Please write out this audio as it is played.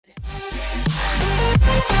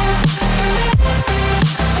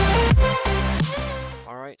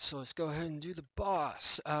So let's go ahead and do the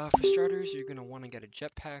boss. For starters, you're going to want to get a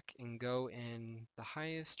jetpack and go in the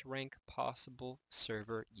highest rank possible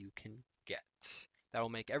server you can get. That will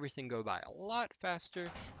make everything go by a lot faster,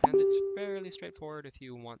 and it's fairly straightforward if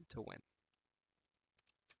you want to win.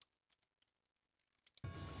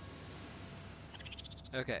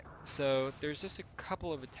 Okay, so there's just a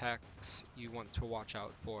couple of attacks you want to watch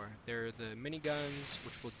out for. They're the miniguns,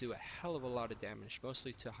 which will do a hell of a lot of damage,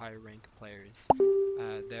 mostly to high rank players.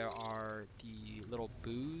 There are the little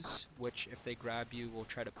boos, which if they grab you will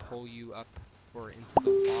try to pull you up or into the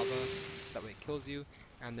lava, so that way it kills you.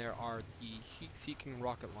 And there are the heat-seeking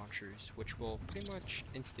rocket launchers, which will pretty much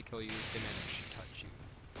insta-kill you if they manage to touch you.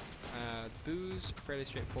 The boos, fairly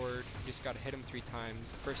straightforward. You just gotta hit them 3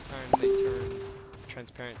 times. The first time they turn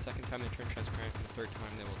transparent, second time they turn transparent, and the third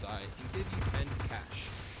time they will die and give you 10 cash.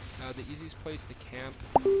 The easiest place to camp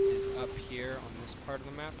is up here on this part of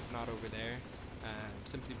the map, not over there,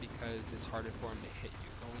 simply because it's harder for them to hit you.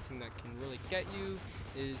 The only thing that can really get you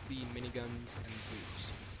is the miniguns and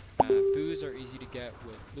boos. Boos are easy to get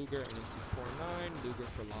with Luger and M249, Luger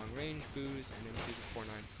for long range boos, and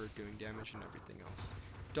M249 for doing damage and everything else.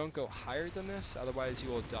 Don't go higher than this, otherwise you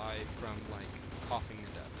will die from like coughing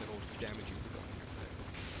to death. It'll damage you for going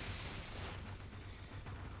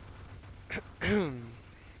up there.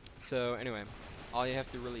 So anyway, all you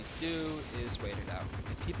have to really do is wait it out.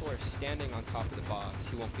 If people are standing on top of the boss,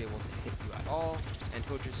 he won't be able to hit you at all, and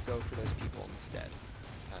he'll just go for those people instead.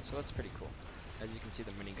 So that's pretty cool. As you can see,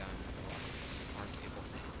 the minigun and the rockets aren't able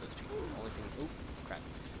to hit those people.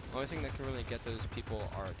 The only thing that can really get those people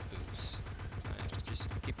are the boos. Just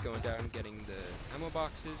keep going down, getting the ammo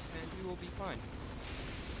boxes, and you will be fine.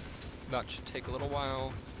 That should take a little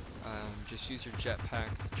while. Just use your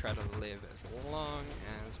jetpack to try to live as long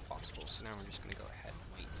as possible. So now we're just going to go ahead and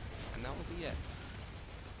wait, and that will be it.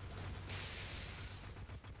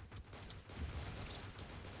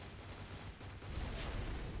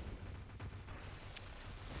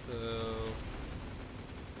 So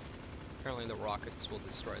apparently the rockets will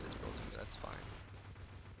destroy this building, but that's fine.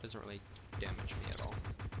 Doesn't really damage me at all.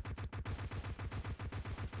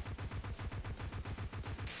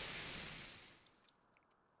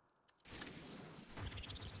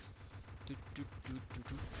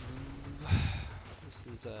 This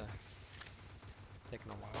is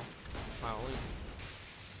taking a while. Wow, only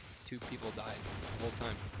 2 people died the whole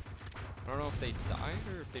time. I don't know if they died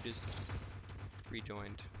or if they just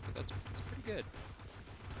rejoined, but that's pretty good.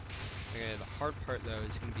 Okay, the hard part though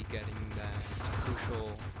is going to be getting that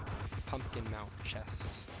crucial pumpkin mouth chest.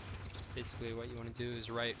 Basically what you want to do is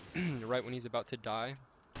right when he's about to die,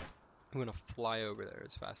 you want to fly over there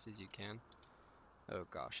as fast as you can. Oh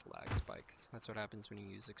gosh, lag spikes. That's what happens when you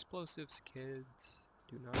use explosives, kids.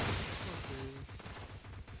 Do not use explosives.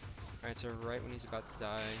 Alright, so right when he's about to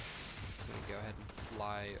die, I'm going to go ahead and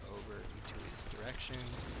fly over into his direction.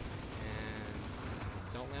 And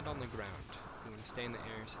don't land on the ground. You want to stay in the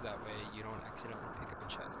air so that way you don't accidentally pick up a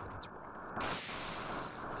chest and it's wrong.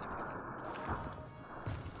 Let's see if I can...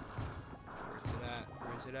 Where is it at?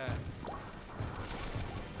 Where is it at?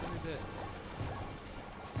 Where is it?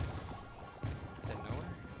 Is it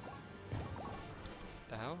nowhere? What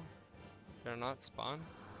the hell? Did I not spawn?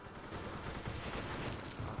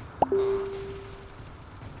 Oh.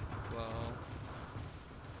 Well...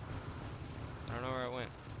 I don't know where it went.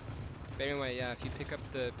 But anyway, yeah, if you pick up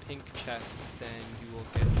the pink chest, then you will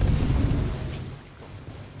get the which is pretty cool.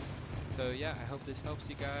 So yeah, I hope this helps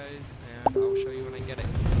you guys, and I'll show you when I get it.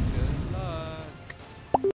 Good luck!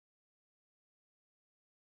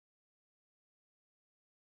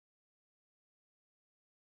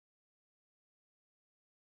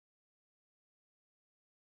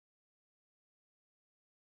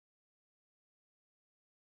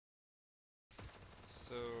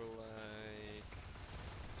 So, like,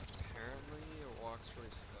 apparently it walks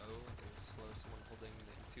really slow, like as slow as someone holding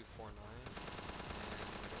the 249, and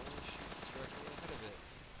it only shoots directly ahead of it.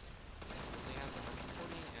 It only has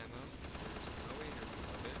 140 ammo, there's no way to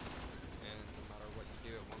reload it, and no matter what you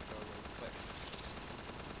do, it won't go really quick.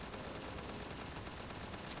 So,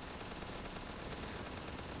 yeah,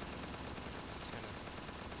 it's kind of...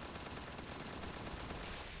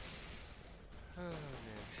 Oh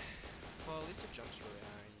man. Well, at least it jumps really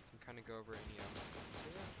high. You can kind of go over any obstacles. So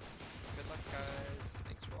yeah, good luck guys.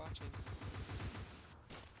 Thanks for watching.